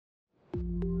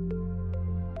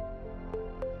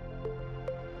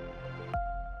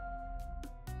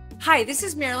Hi, this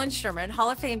is Marilyn Sherman,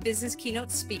 Hall of Fame business keynote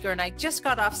speaker, and I just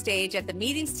got off stage at the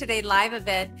Meetings Today live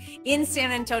event in San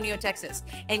Antonio, Texas.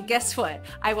 And guess what?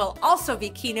 I will also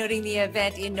be keynoting the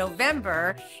event in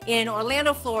November in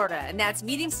Orlando, Florida. And that's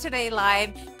Meetings Today live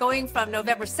going from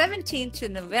November 17th to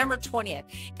November 20th.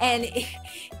 And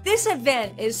this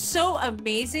event is so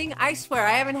amazing. I swear,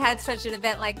 I haven't had such an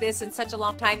event like this in such a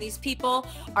long time. These people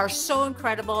are so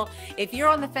incredible. If you're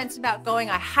on the fence about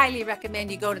going, I highly recommend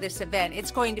you go to this event.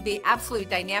 It's going to be absolutely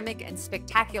dynamic and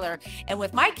spectacular. And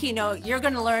with my keynote, you're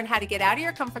going to learn how to get out of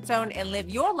your comfort zone and live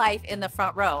your life in the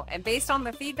front row. And based on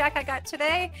the feedback I got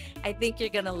today, I think you're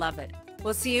going to love it.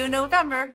 We'll see you in November.